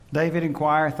David and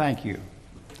choir, thank you.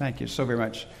 Thank you so very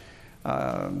much.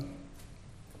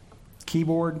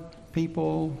 Keyboard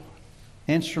people,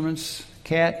 instruments,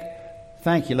 Kat,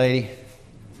 thank you, lady.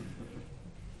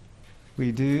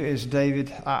 We do as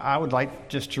David, I would like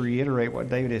just to reiterate what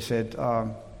David has said.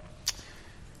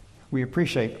 We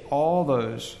appreciate all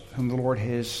those whom the Lord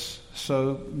has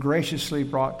so graciously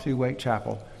brought to Wake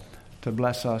Chapel to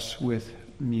bless us with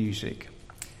music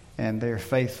and their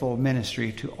faithful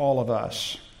ministry to all of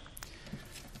us.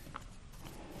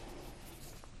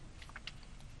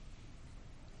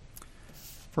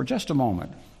 For just a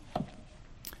moment,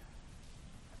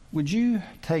 would you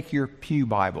take your pew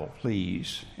Bible,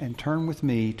 please, and turn with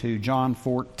me to John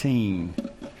 14.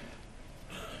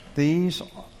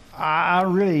 I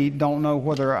really don't know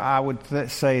whether I would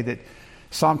say that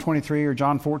Psalm 23 or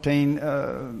John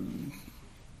 14,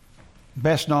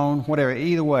 best known, whatever.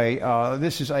 Either way,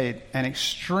 this is an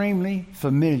extremely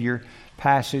familiar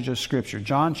passage of Scripture.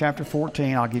 John chapter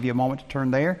 14, I'll give you a moment to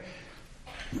turn there.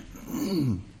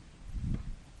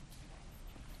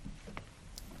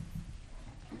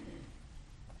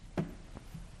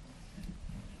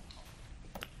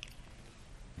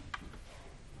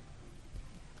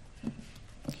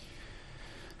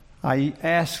 I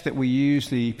ask that we use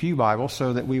the Pew Bible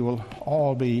so that we will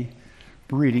all be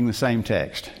reading the same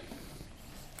text.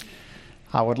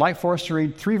 I would like for us to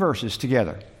read 3 verses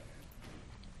together.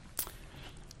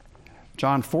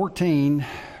 John 14,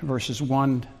 verses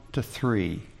 1 to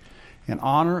 3. In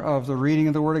honor of the reading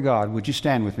of the Word of God, would you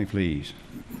stand with me, please?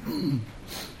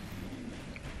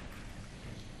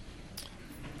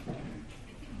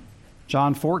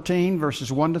 John 14,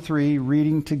 verses 1 to 3,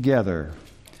 reading together.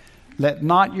 Let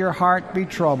not your heart be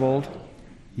troubled.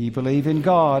 Ye believe in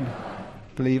God,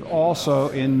 believe also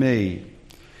in me.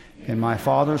 In my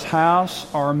Father's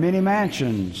house are many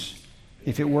mansions.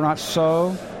 If it were not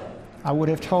so, I would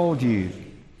have told you.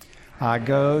 I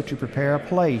go to prepare a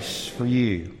place for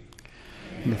you.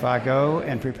 And if I go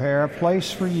and prepare a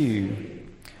place for you,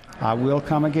 I will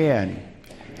come again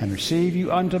and receive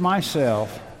you unto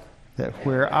myself, that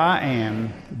where I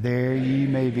am, there ye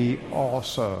may be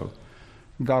also.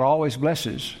 God always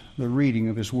blesses the reading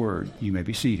of His Word. You may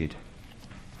be seated.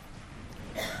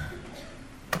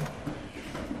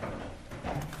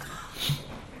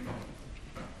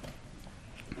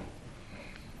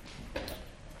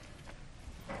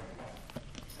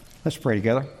 Let's pray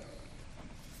together.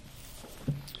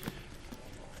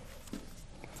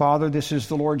 Father, this is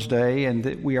the Lord's day, and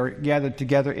that we are gathered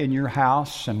together in your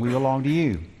house, and we belong to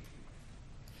you.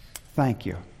 Thank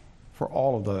you for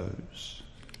all of those.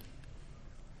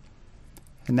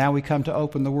 And now we come to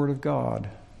open the Word of God.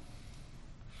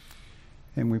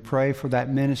 And we pray for that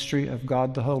ministry of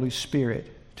God the Holy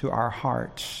Spirit to our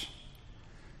hearts.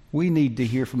 We need to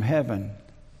hear from heaven.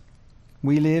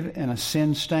 We live in a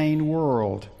sin-stained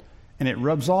world, and it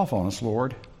rubs off on us,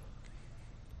 Lord.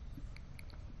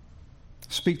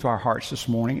 Speak to our hearts this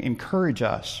morning. Encourage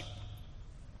us.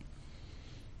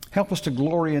 Help us to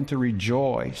glory and to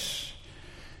rejoice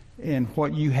in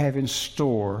what you have in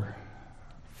store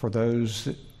for those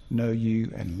that know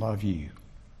you and love you.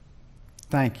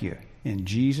 Thank you. In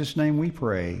Jesus' name we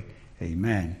pray.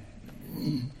 Amen.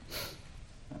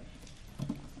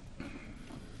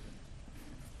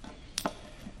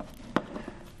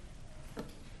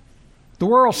 The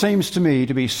world seems to me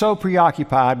to be so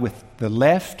preoccupied with the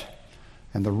left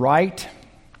and the right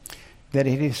that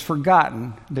it has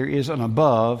forgotten there is an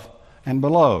above and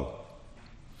below.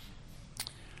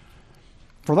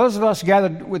 For those of us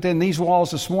gathered within these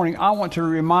walls this morning, I want to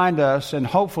remind us and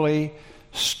hopefully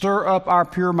stir up our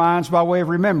pure minds by way of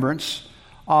remembrance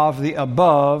of the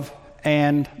above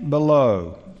and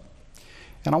below.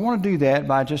 And I want to do that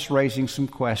by just raising some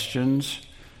questions.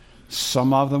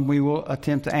 Some of them we will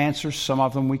attempt to answer, some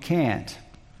of them we can't.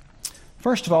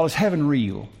 First of all, is heaven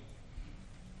real?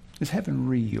 Is heaven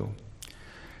real?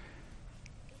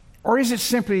 Or is it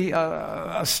simply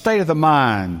a state of the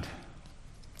mind?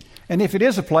 And if it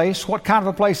is a place, what kind of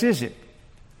a place is it?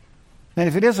 And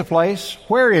if it is a place,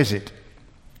 where is it?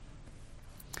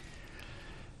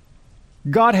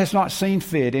 God has not seen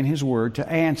fit in His Word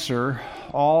to answer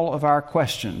all of our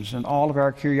questions and all of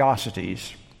our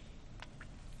curiosities.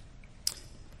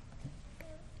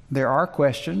 There are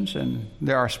questions and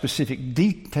there are specific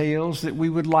details that we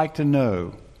would like to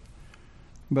know.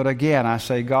 But again, I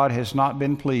say God has not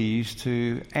been pleased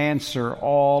to answer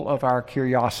all of our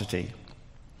curiosity.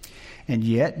 And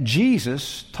yet,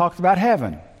 Jesus talked about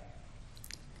heaven.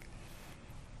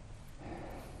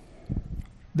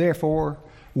 Therefore,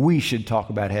 we should talk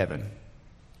about heaven.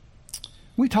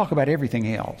 We talk about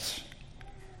everything else.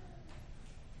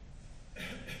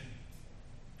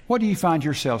 What do you find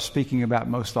yourself speaking about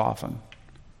most often?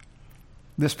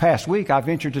 This past week, I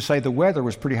ventured to say the weather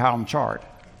was pretty high on the chart.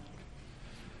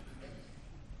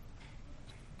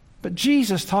 But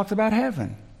Jesus talked about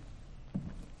heaven.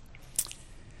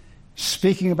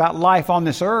 Speaking about life on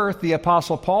this earth, the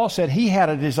Apostle Paul said he had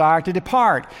a desire to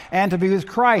depart and to be with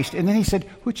Christ. And then he said,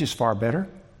 which is far better?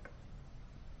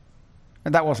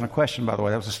 And that wasn't a question, by the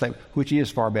way. That was a statement. Which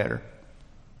is far better?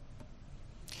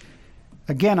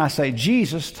 Again, I say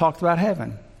Jesus talked about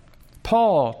heaven.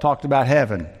 Paul talked about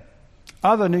heaven.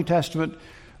 Other New Testament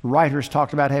writers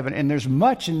talked about heaven. And there's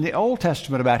much in the Old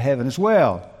Testament about heaven as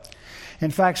well.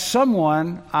 In fact,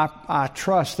 someone, I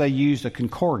trust they used a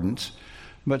concordance,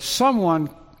 but someone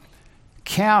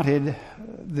counted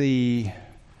the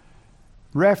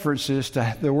references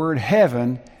to the word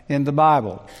heaven in the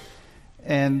Bible.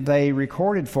 And they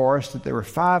recorded for us that there were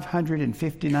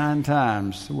 559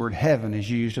 times the word heaven is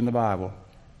used in the Bible.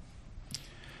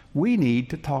 We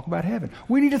need to talk about heaven.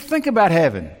 We need to think about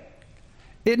heaven.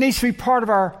 It needs to be part of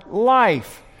our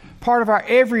life, part of our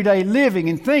everyday living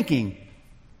and thinking.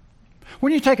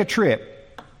 When you take a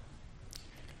trip,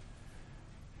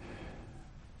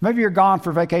 maybe you're gone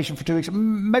for vacation for 2 weeks,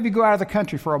 maybe go out of the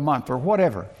country for a month or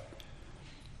whatever.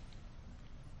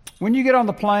 When you get on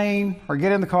the plane or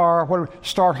get in the car or whatever,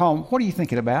 start home, what are you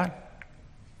thinking about?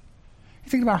 You're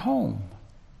thinking about home.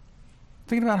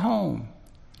 Thinking about home.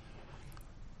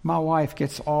 My wife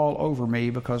gets all over me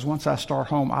because once I start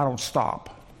home, I don't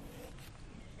stop.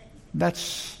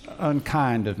 That's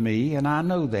unkind of me, and I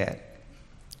know that.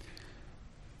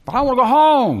 But I want to go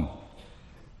home.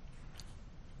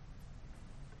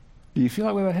 Do you feel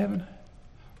that way about heaven?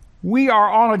 We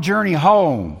are on a journey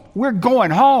home. We're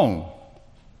going home.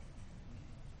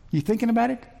 You thinking about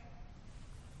it?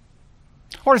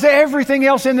 Or does everything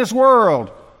else in this world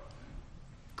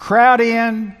crowd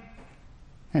in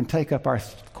and take up our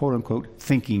quote-unquote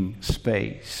thinking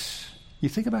space? You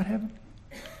think about heaven?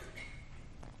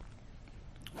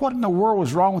 What in the world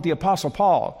was wrong with the Apostle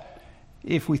Paul,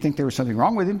 if we think there was something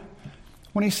wrong with him,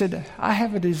 when he said, I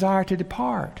have a desire to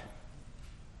depart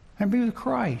and be with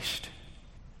Christ?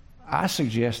 I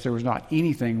suggest there was not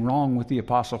anything wrong with the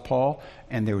Apostle Paul,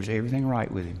 and there was everything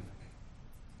right with him.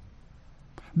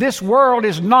 This world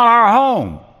is not our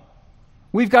home.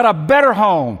 We've got a better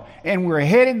home, and we're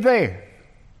headed there.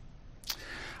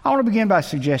 I want to begin by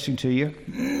suggesting to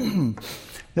you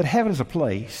that heaven is a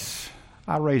place.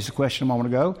 I raised the question a moment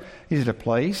ago. Is it a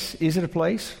place? Is it a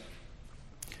place?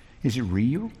 Is it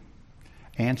real?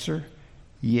 Answer,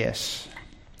 yes.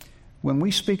 When we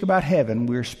speak about heaven,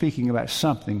 we're speaking about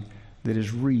something that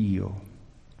is real.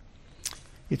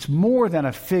 It's more than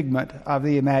a figment of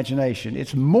the imagination.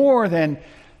 It's more than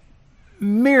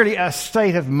merely a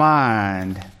state of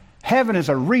mind. Heaven is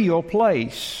a real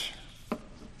place.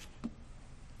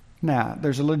 Now,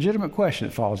 there's a legitimate question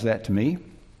that follows that to me.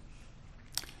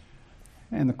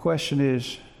 And the question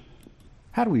is,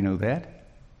 how do we know that?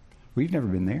 We've never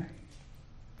been there.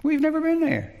 We've never been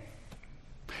there.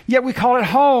 Yet we call it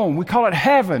home. We call it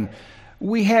heaven.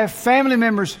 We have family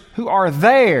members who are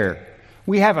there.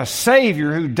 We have a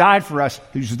Savior who died for us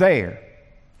who's there.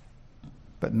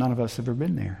 But none of us have ever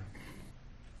been there.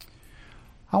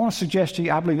 I want to suggest to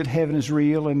you, I believe that heaven is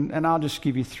real, and I'll just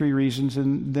give you 3 reasons,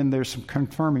 and then there's some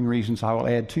confirming reasons I will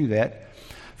add to that.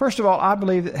 First of all, I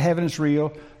believe that heaven is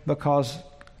real because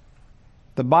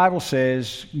the Bible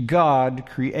says God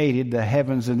created the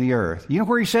heavens and the earth. You know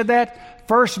where he said that?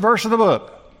 First verse of the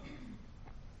book.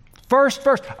 First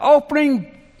verse,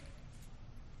 opening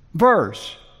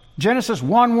verse. Genesis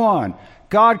 1:1.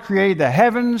 God created the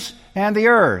heavens and the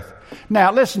earth.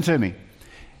 Now, listen to me.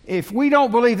 If we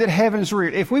don't believe that heaven is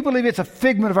real, if we believe it's a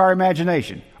figment of our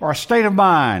imagination or a state of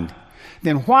mind,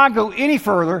 then why go any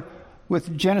further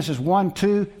with Genesis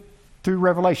 1:2 through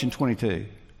Revelation 22?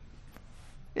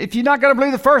 If you're not going to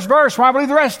believe the first verse, why believe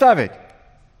the rest of it?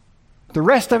 The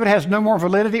rest of it has no more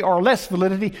validity or less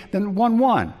validity than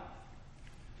 1:1.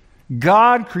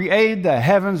 God created the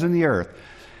heavens and the earth.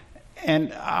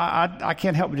 And I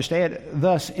can't help but just add,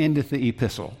 thus endeth the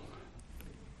epistle.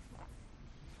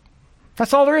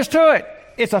 That's all there is to it.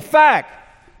 It's a fact.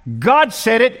 God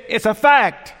said it. It's a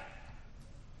fact.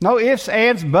 No ifs,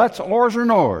 ands, buts, ors, or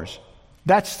nors.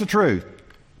 That's the truth.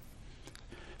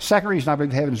 Second reason I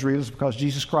believe heaven is real is because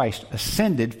Jesus Christ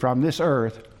ascended from this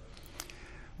earth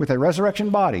with a resurrection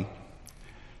body.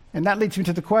 And that leads me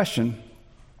to the question,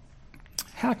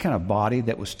 how can a body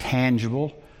that was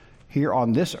tangible here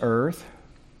on this earth,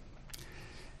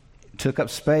 took up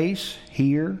space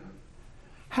here,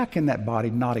 how can that body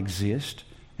not exist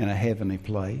in a heavenly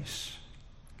place?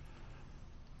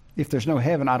 If there's no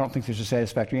heaven, I don't think there's a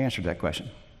satisfactory answer to that question.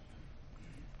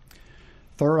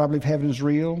 Third, I believe heaven is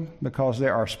real because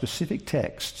there are specific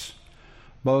texts,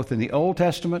 both in the Old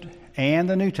Testament and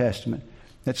the New Testament,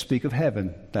 that speak of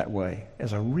heaven that way,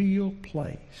 as a real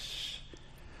place.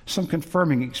 Some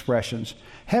confirming expressions.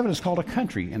 Heaven is called a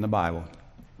country in the Bible.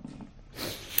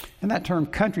 And that term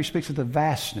country speaks of the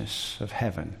vastness of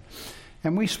heaven.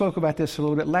 And we spoke about this a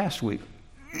little bit last week.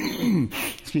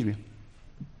 Excuse me.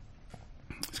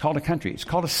 It's called a country. It's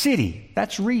called a city.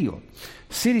 That's real.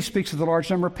 City speaks of the large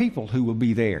number of people who will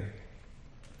be there.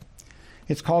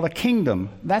 It's called a kingdom.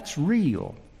 That's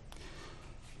real.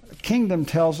 A kingdom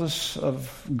tells us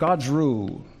of God's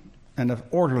rule and of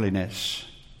orderliness.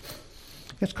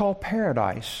 It's called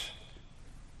paradise.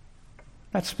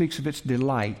 That speaks of its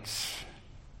delights.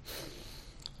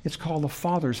 It's called the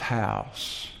Father's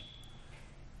house.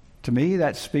 To me,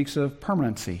 that speaks of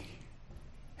permanency.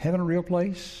 Heaven a real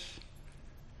place?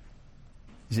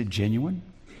 Is it genuine?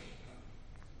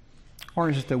 Or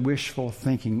is it the wishful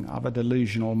thinking of a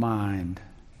delusional mind?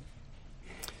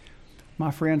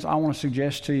 My friends, I want to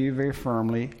suggest to you very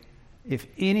firmly, if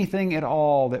anything at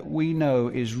all that we know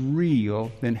is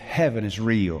real, then heaven is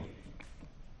real.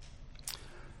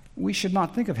 We should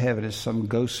not think of heaven as some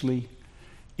ghostly,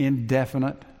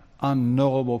 indefinite,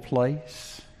 unknowable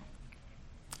place.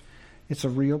 It's a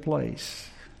real place.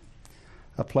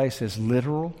 A place as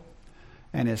literal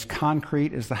and as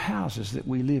concrete as the houses that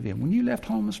we live in. When you left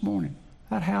home this morning,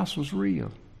 that house was real,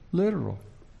 literal.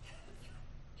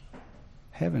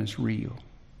 Heaven is real.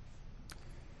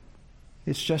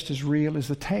 It's just as real as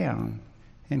the town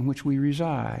in which we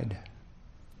reside.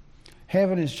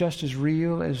 Heaven is just as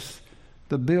real as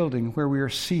the building where we are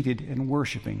seated and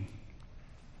worshiping.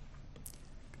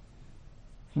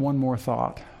 One more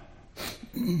thought.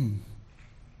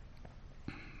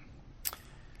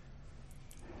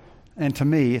 And to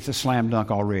me, it's a slam dunk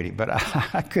already, but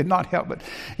I could not help but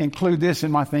include this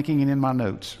in my thinking and in my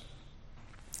notes.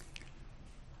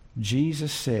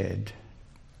 Jesus said,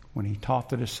 when he taught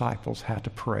the disciples how to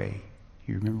pray,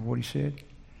 you remember what he said?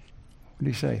 What did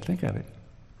he say? Think of it.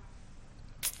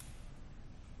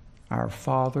 Our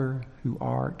Father who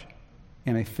art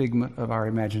in a figment of our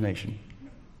imagination.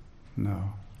 No.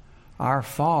 Our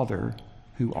Father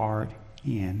who art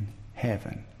in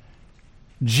heaven.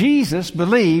 Jesus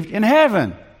believed in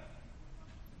heaven.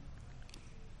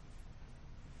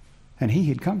 And he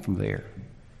had come from there.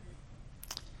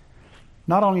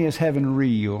 Not only is heaven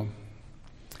real,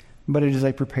 but it is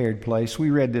a prepared place. We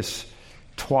read this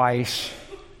twice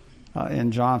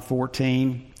in John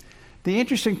 14. The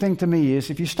interesting thing to me is,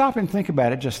 if you stop and think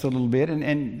about it just a little bit,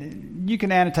 and you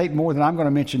can annotate more than I'm going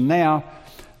to mention now,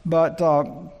 but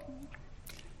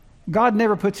God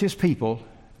never puts his people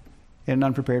in an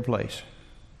unprepared place.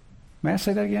 May I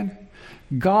say that again?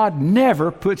 God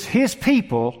never puts his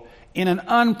people in an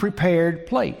unprepared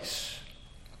place.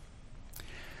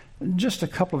 Just a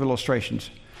couple of illustrations.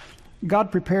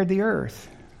 God prepared the earth.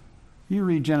 You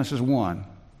read Genesis 1.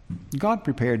 God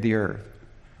prepared the earth.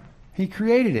 He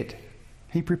created it.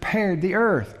 He prepared the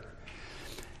earth.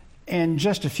 And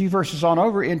just a few verses on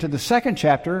over into the second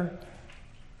chapter,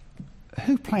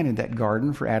 who planted that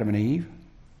garden for Adam and Eve?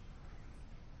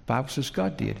 The Bible says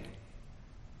God did.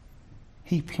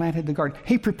 He planted the garden.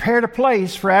 He prepared a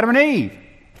place for Adam and Eve.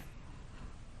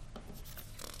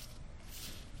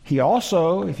 He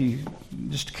also, if you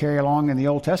just carry along in the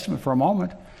Old Testament for a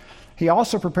moment, he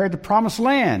also prepared the promised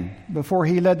land before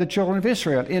he led the children of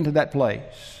Israel into that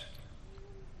place.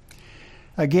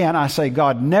 Again, I say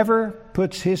God never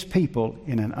puts his people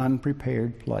in an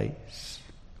unprepared place.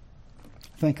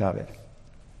 Think of it.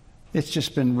 It's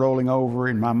just been rolling over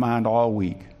in my mind all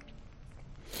week.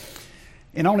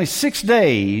 In only 6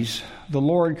 days, the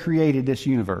Lord created this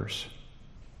universe.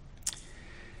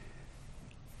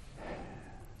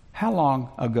 How long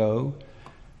ago,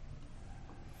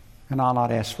 and I'll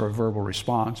not ask for a verbal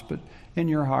response, but in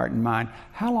your heart and mind,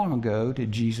 how long ago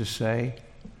did Jesus say,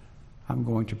 I'm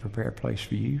going to prepare a place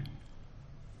for you?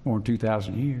 More than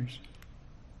 2,000 years.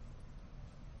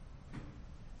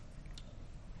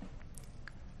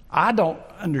 I don't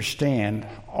understand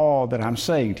all that I'm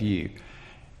saying to you.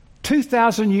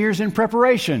 2,000 years in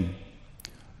preparation.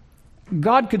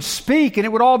 God could speak and it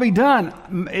would all be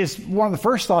done, is one of the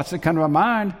first thoughts that come to my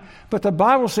mind. But the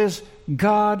Bible says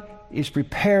God is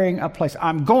preparing a place.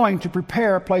 I'm going to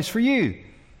prepare a place for you.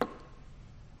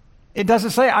 It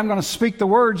doesn't say I'm going to speak the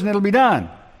words and it'll be done.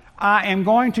 I am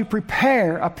going to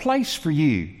prepare a place for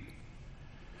you.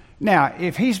 Now,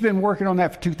 if he's been working on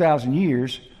that for 2,000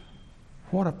 years,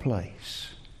 what a place.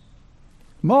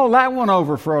 Mull that one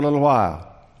over for a little while.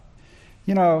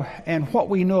 You know, and what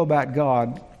we know about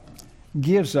God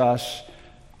gives us,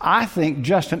 I think,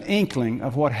 just an inkling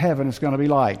of what heaven is going to be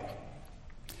like.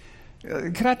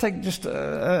 Can I take just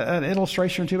an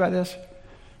illustration or two about this?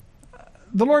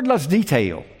 The Lord loves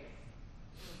detail.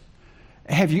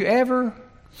 Have you ever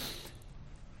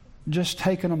just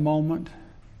taken a moment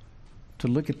to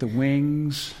look at the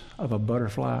wings of a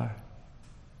butterfly?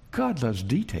 God loves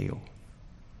detail.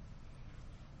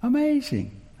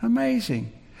 Amazing,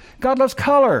 amazing. God loves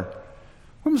color.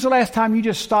 When was the last time you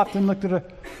just stopped and looked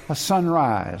at a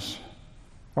sunrise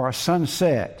or a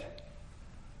sunset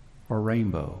or a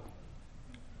rainbow?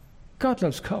 God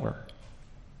loves color.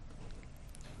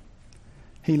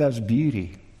 He loves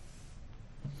beauty.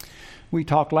 We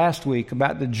talked last week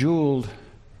about the jeweled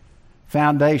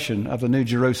foundation of the New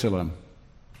Jerusalem.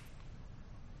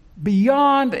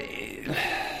 Beyond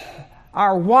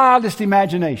our wildest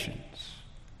imaginations.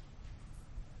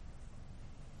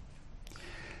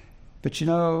 But you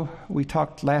know, we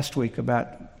talked last week about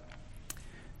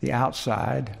the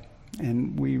outside,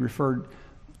 and we referred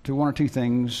to one or two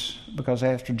things because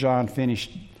after John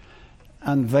finished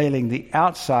unveiling the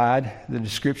outside, the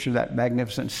description of that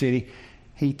magnificent city,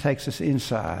 he takes us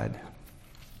inside.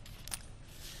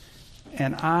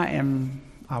 And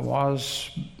I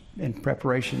was in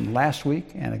preparation last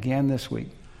week and again this week.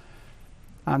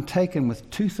 I'm taken with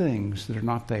two things that are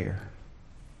not there.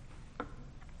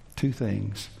 Two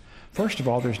things. First of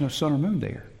all, there's no sun or moon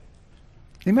there.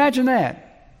 Imagine that.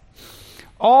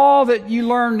 All that you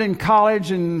learned in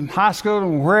college and high school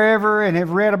and wherever and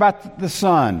have read about the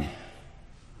sun,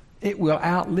 it will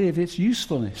outlive its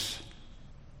usefulness.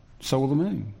 So will the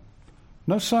moon.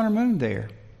 No sun or moon there.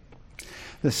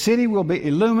 The city will be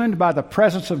illumined by the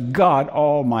presence of God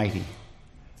Almighty.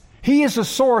 He is the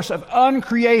source of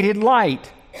uncreated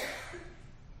light.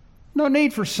 No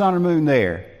need for sun or moon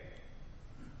there.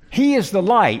 He is the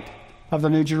light of the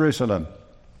New Jerusalem.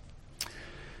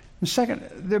 And second,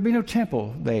 there'll be no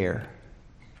temple there.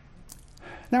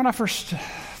 Now, when I first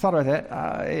thought of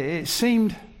that, it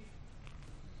seemed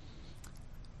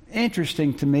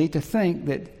interesting to me to think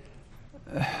that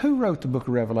who wrote the book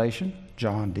of Revelation?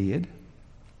 John did.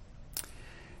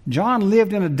 John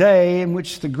lived in a day in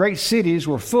which the great cities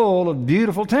were full of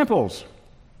beautiful temples.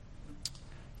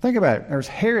 Think about it. There's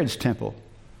Herod's temple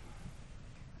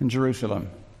in Jerusalem.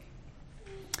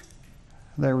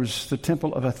 There was the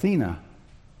temple of Athena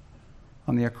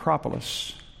on the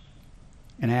Acropolis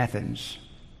in Athens.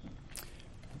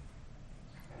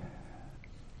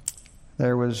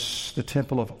 There was the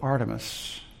temple of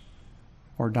Artemis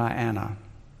or Diana,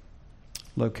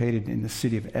 located in the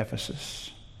city of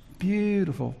Ephesus.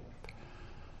 Beautiful,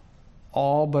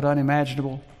 all but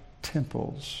unimaginable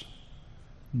temples.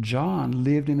 John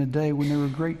lived in a day when there were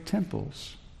great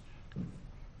temples.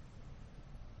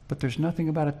 But there's nothing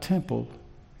about a temple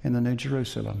in the New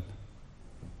Jerusalem.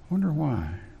 Wonder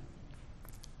why?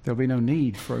 There'll be no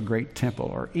need for a great temple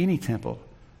or any temple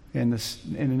in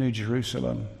the New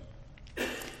Jerusalem.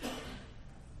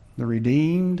 The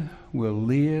redeemed will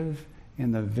live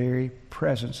in the very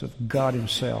presence of God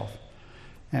Himself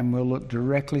and will look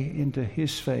directly into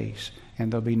His face,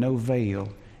 and there'll be no veil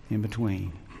in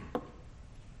between.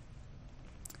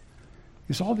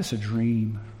 Is all this a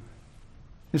dream?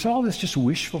 Is all this just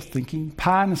wishful thinking?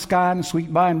 Pie in the sky and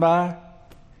sweet by and by?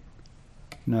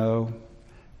 No.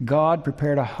 God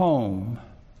prepared a home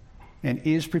and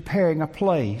is preparing a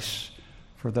place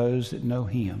for those that know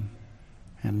Him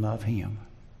and love Him.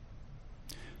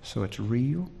 So it's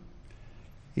real.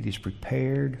 It is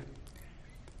prepared.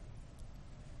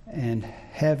 And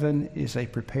heaven is a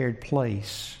prepared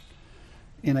place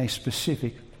in a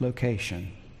specific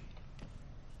location.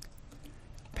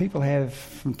 People have,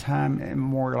 from time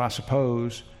immemorial, I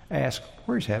suppose, asked,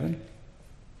 where's heaven?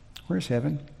 Where's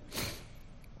heaven?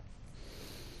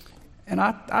 And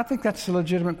I think that's a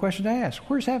legitimate question to ask.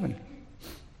 Where's heaven?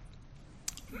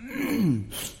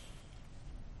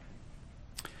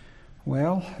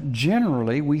 Well,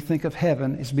 generally, we think of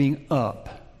heaven as being up.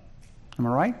 Am I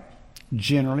right?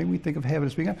 Generally, we think of heaven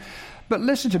as being up. But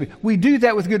listen to me. We do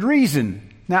that with good reason.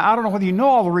 Now, I don't know whether you know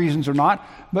all the reasons or not,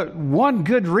 but one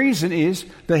good reason is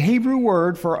the Hebrew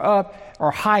word for up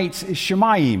or heights is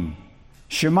shemayim.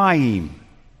 Shemayim.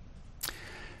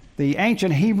 The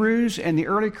ancient Hebrews and the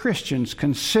early Christians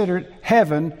considered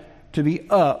heaven to be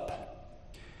up,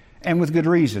 and with good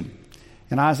reason.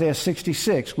 In Isaiah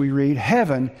 66, we read,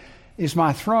 "Heaven is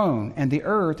my throne, and the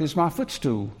earth is my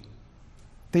footstool."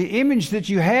 The image that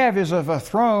you have is of a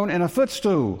throne and a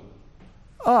footstool.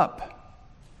 Up.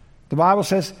 The Bible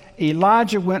says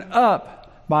Elijah went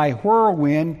up by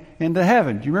whirlwind into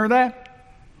heaven. Do you remember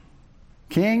that?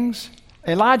 Kings?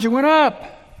 Elijah went up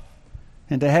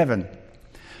into heaven.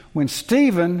 When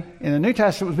Stephen in the New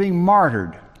Testament was being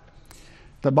martyred,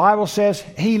 the Bible says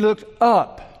he looked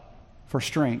up for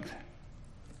strength.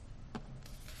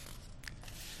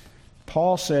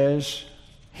 Paul says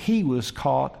he was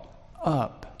caught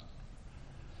up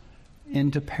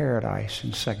into paradise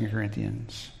in 2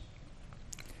 Corinthians.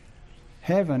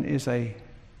 Heaven is a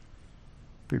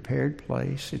prepared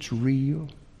place. It's real.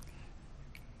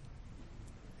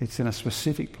 It's in a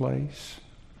specific place.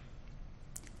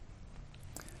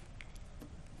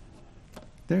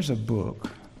 There's a book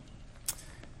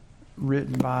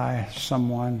written by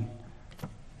someone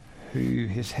who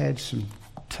has had some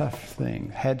tough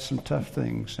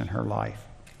things in her life.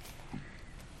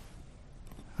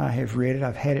 I have read it.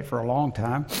 I've had it for a long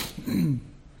time.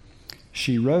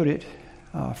 She wrote it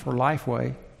for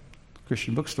Lifeway,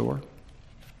 Christian bookstore.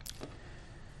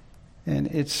 And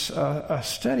it's a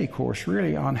study course,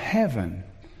 really, on Heaven,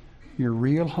 Your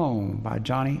Real Home by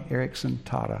Johnny Erickson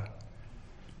Tata.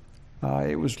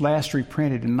 It was last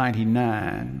reprinted in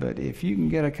 1999, but if you can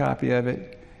get a copy of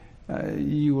it,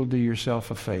 you will do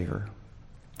yourself a favor.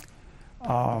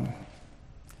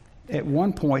 At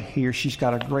one point here, she's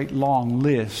got a great long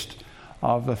list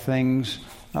of the things,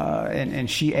 and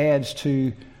she adds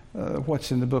to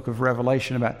what's in the book of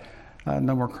Revelation about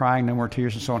no more crying, no more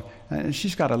tears, and so on. And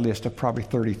she's got a list of probably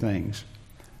 30 things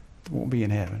that won't be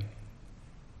in heaven.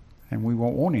 And we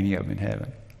won't want any of them in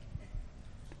heaven.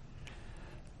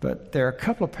 But there are a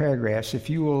couple of paragraphs, if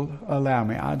you will allow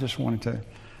me, I just wanted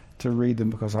to read them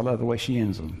because I love the way she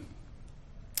ends them.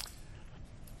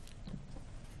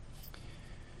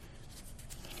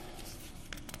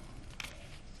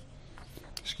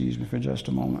 Excuse me for just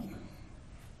a moment.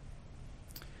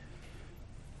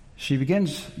 She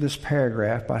begins this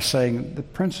paragraph by saying the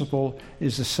principle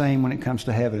is the same when it comes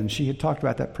to heaven. And she had talked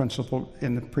about that principle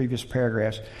in the previous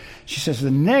paragraphs. She says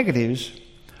the negatives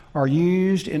are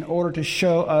used in order to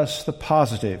show us the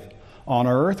positive. On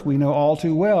earth, we know all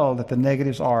too well that the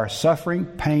negatives are suffering,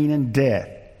 pain, and death.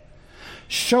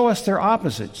 Show us their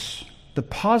opposites, the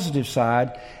positive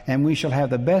side, and we shall have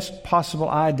the best possible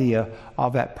idea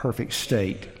of that perfect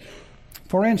state.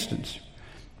 For instance,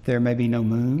 there may be no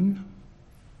moon,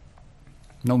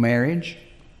 no marriage,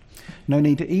 no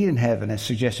need to eat in heaven, as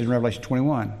suggested in Revelation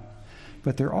 21.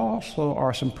 But there also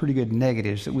are some pretty good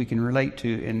negatives that we can relate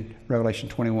to in Revelation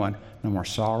 21. No more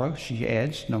sorrow, she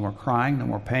adds, no more crying, no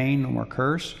more pain, no more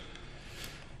curse.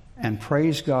 And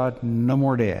praise God, no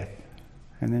more death.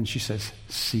 And then she says,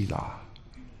 Selah.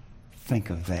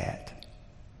 Think of that.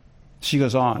 She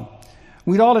goes on.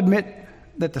 We'd all admit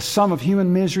that the sum of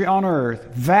human misery on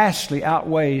earth vastly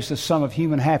outweighs the sum of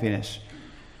human happiness.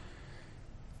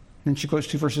 Then she quotes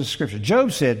 2 verses of Scripture.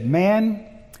 Job said, man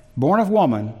born of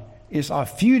woman is a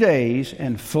few days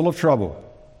and full of trouble.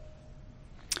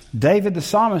 David the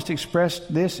psalmist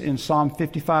expressed this in Psalm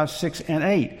 55, 6, and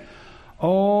 8.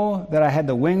 Oh, that I had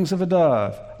the wings of a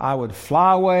dove. I would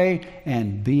fly away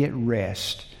and be at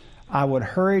rest. I would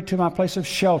hurry to my place of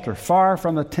shelter, far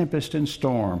from the tempest and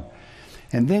storm.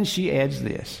 And then she adds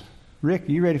this. Rick,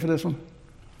 you ready for this one?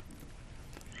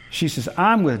 She says,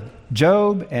 I'm with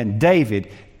Job and David.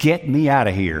 Get me out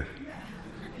of here.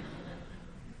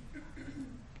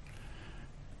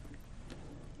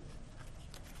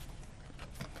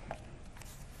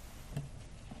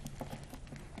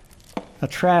 A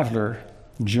traveler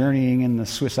journeying in the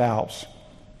Swiss Alps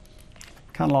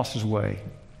kind of lost his way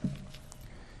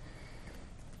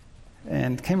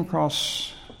and came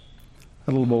across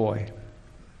a little boy.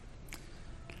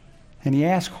 And he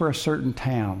asked where a certain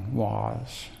town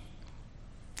was.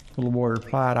 The little boy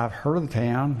replied, I've heard of the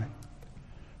town.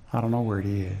 I don't know where it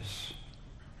is.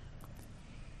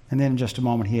 And then in just a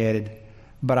moment he added,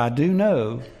 but I do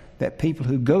know that people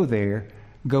who go there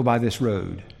go by this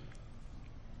road.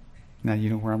 Now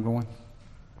you know where I'm going?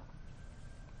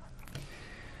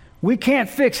 We can't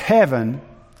fix heaven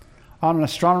on an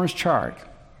astronomer's chart,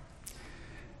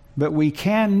 but we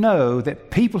can know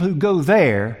that people who go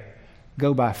there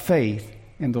go by faith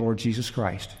in the Lord Jesus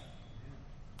Christ.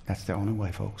 That's the only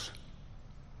way, folks.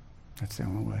 That's the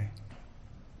only way.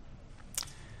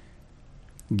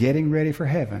 Getting ready for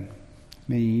heaven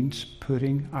means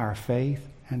putting our faith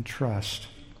and trust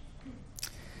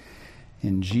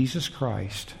in Jesus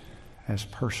Christ as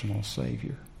personal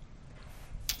Savior.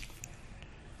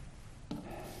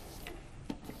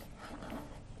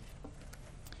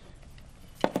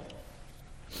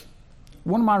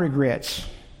 One of my regrets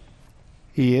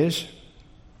is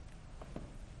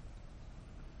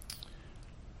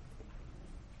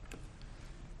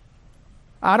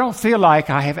I don't feel like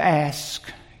I have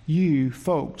asked you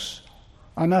folks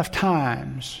enough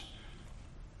times,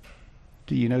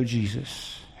 do you know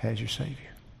Jesus as your Savior?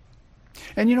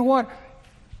 And you know what?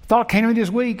 Thought came to me this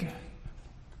week.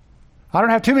 I don't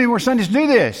have too many more Sundays to do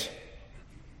this.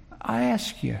 I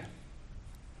ask you,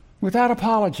 without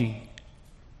apology,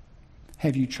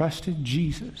 have you trusted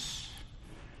Jesus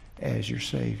as your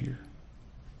Savior?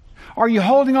 Are you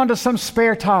holding on to some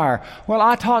spare tire? Well,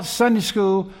 I taught Sunday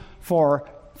school for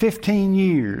 15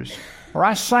 years. Or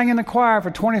I sang in the choir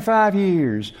for 25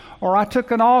 years. Or I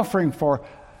took an offering for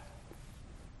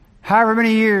however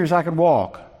many years I could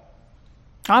walk.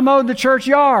 I mowed the church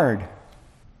yard.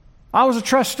 I was a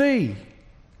trustee.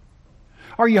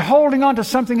 Are you holding on to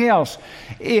something else?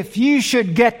 If you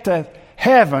should get to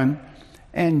heaven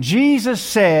and Jesus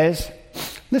says,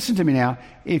 listen to me now,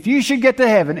 if you should get to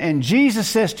heaven and Jesus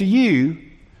says to you,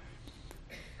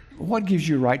 what gives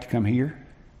you a right to come here?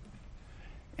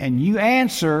 And you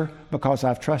answer, because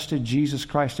I've trusted Jesus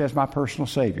Christ as my personal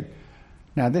Savior.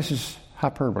 Now, this is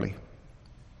hyperbole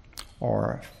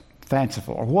or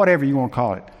fanciful or whatever you want to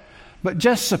call it. But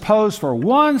just suppose for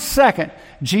 1 second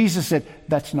Jesus said,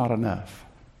 that's not enough.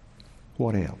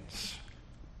 What else?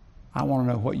 I want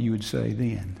to know what you would say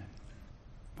then.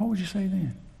 What would you say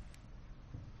then?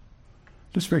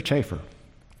 Lucifer Chafer.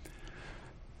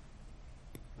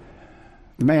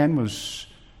 The man was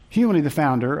humanly the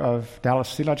founder of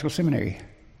Dallas Theological Seminary.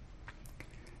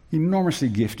 Enormously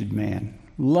gifted man,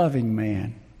 loving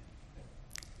man.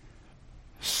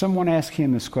 Someone asked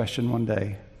him this question one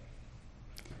day.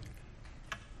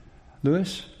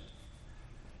 Lewis,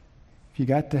 if you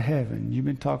got to heaven, you've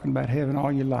been talking about heaven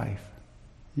all your life.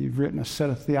 You've written a set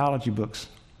of theology books.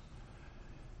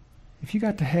 If you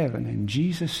got to heaven and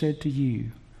Jesus said to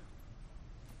you,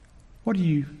 what do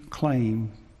you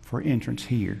claim for entrance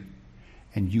here?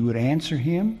 And you would answer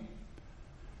him,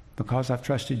 because I've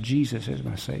trusted Jesus as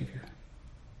my Savior.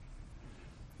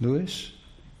 Lewis,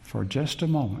 for just a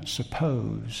moment,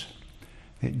 suppose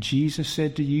that Jesus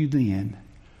said to you then,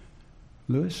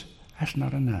 Lewis, that's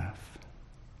not enough.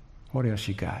 What else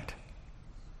you got?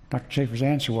 Dr. Chafer's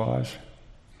answer was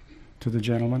to the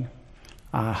gentleman,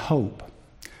 I hope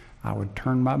I would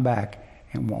turn my back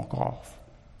and walk off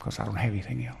because I don't have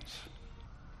anything else.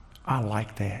 I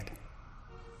like that.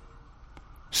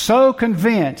 So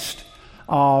convinced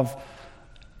of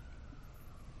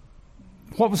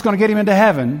what was going to get him into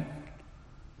heaven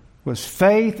was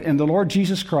faith in the Lord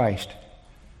Jesus Christ,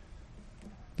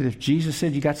 that if Jesus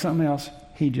said you got something else,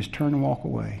 he'd just turn and walk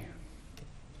away.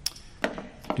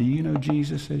 Do you know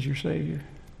Jesus as your Savior?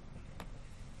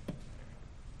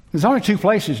 There's only two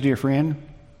places, dear friend.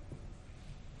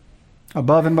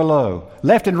 Above and below.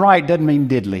 Left and right doesn't mean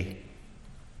diddly.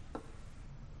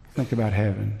 Think about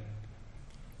heaven.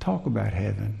 Talk about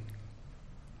heaven.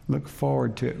 Look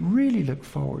forward to it. Really look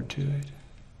forward to it.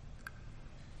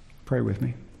 Pray with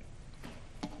me.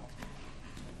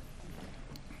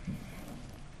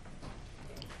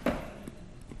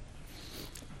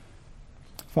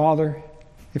 Father,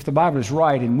 if the Bible is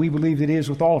right, and we believe it is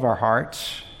with all of our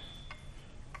hearts,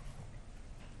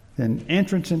 then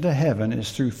entrance into heaven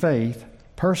is through faith,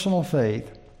 personal faith,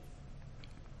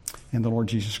 in the Lord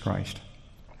Jesus Christ.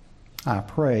 I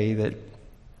pray that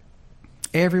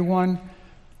everyone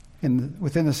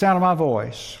within the sound of my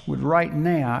voice would right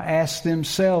now ask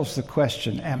themselves the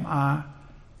question, am I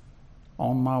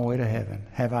on my way to heaven?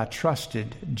 Have I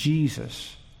trusted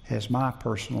Jesus as my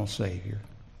personal Savior?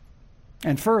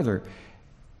 And further,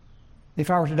 if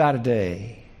I were to die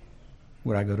today,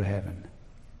 would I go to heaven?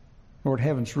 Lord,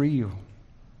 heaven's real.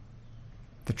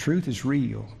 The truth is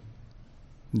real.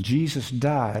 Jesus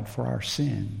died for our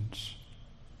sins.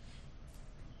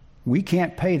 We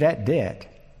can't pay that debt.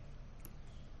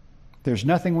 There's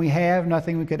nothing we have,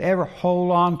 nothing we could ever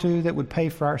hold on to that would pay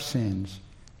for our sins.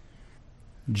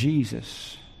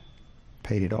 Jesus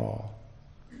paid it all.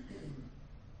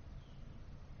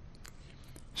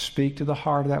 Speak to the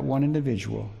heart of that one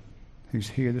individual who's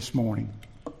here this morning,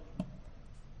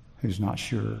 who's not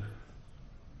sure.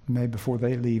 Maybe before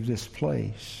they leave this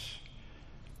place,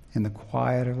 in the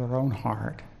quiet of their own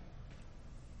heart,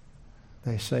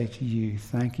 they say to you,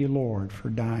 thank you, Lord, for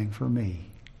dying for me.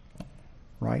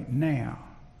 Right now,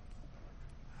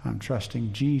 I'm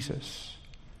trusting Jesus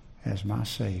as my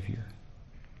Savior.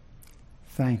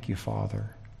 Thank you,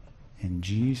 Father. In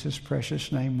Jesus'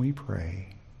 precious name we pray.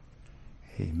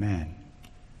 Amen.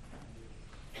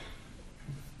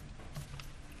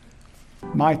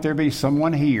 Might there be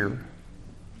someone here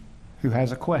who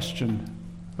has a question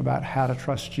about how to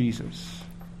trust Jesus?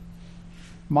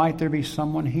 Might there be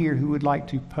someone here who would like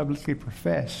to publicly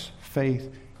profess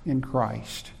faith in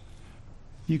Christ?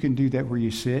 You can do that where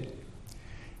you sit.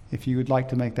 If you would like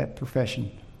to make that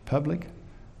profession public,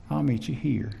 I'll meet you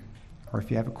here. Or if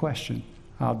you have a question,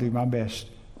 I'll do my best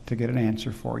to get an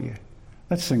answer for you.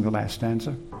 Let's sing the last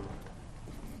stanza.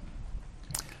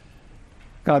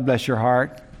 God bless your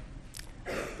heart.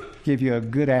 Give you a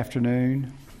good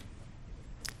afternoon.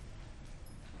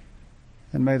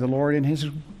 And may the Lord in His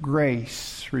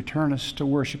grace return us to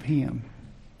worship Him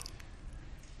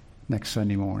next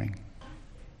Sunday morning.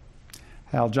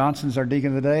 Hal Johnson's our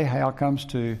deacon of the day. Hal comes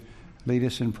to lead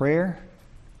us in prayer.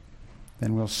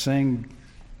 Then we'll sing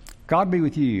God Be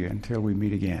With You until we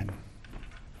meet again.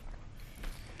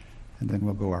 And then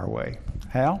we'll go our way.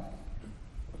 Hal?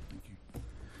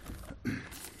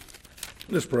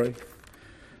 Let's pray.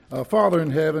 Father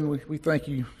in heaven, we thank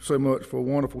you so much for a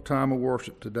wonderful time of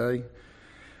worship today.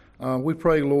 We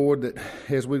pray, Lord, that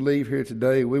as we leave here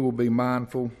today, we will be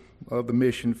mindful of the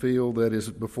mission field that is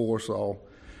before us all.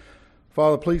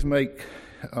 Father, please make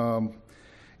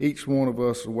each one of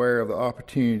us aware of the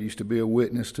opportunities to be a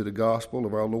witness to the gospel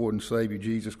of our Lord and Savior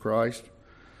Jesus Christ.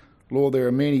 Lord, there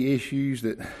are many issues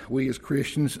that we as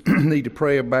Christians need to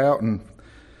pray about, and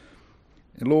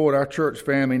Lord, our church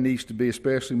family needs to be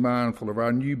especially mindful of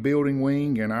our new building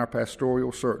wing and our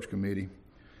pastoral search committee.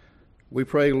 We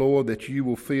pray, Lord, that you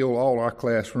will fill all our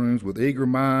classrooms with eager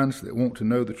minds that want to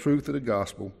know the truth of the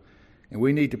gospel, and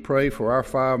we need to pray for our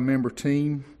 5-member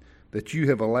team that you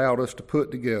have allowed us to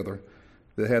put together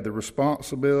that have the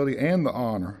responsibility and the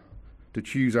honor to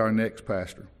choose our next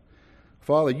pastor.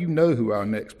 Father, you know who our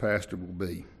next pastor will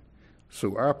be.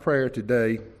 So our prayer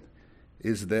today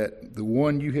is that the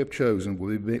one you have chosen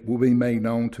will be made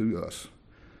known to us.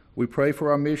 We pray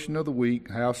for our mission of the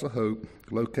week, House of Hope,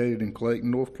 located in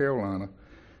Clayton, North Carolina,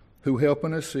 who help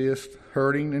and assist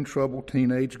hurting and troubled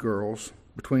teenage girls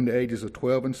between the ages of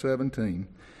 12 and 17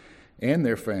 and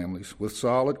their families with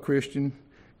solid Christian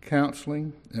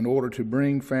counseling in order to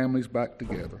bring families back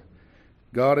together.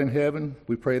 God in heaven,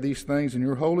 we pray these things in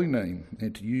your holy name,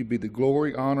 and to you be the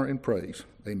glory, honor, and praise.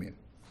 Amen.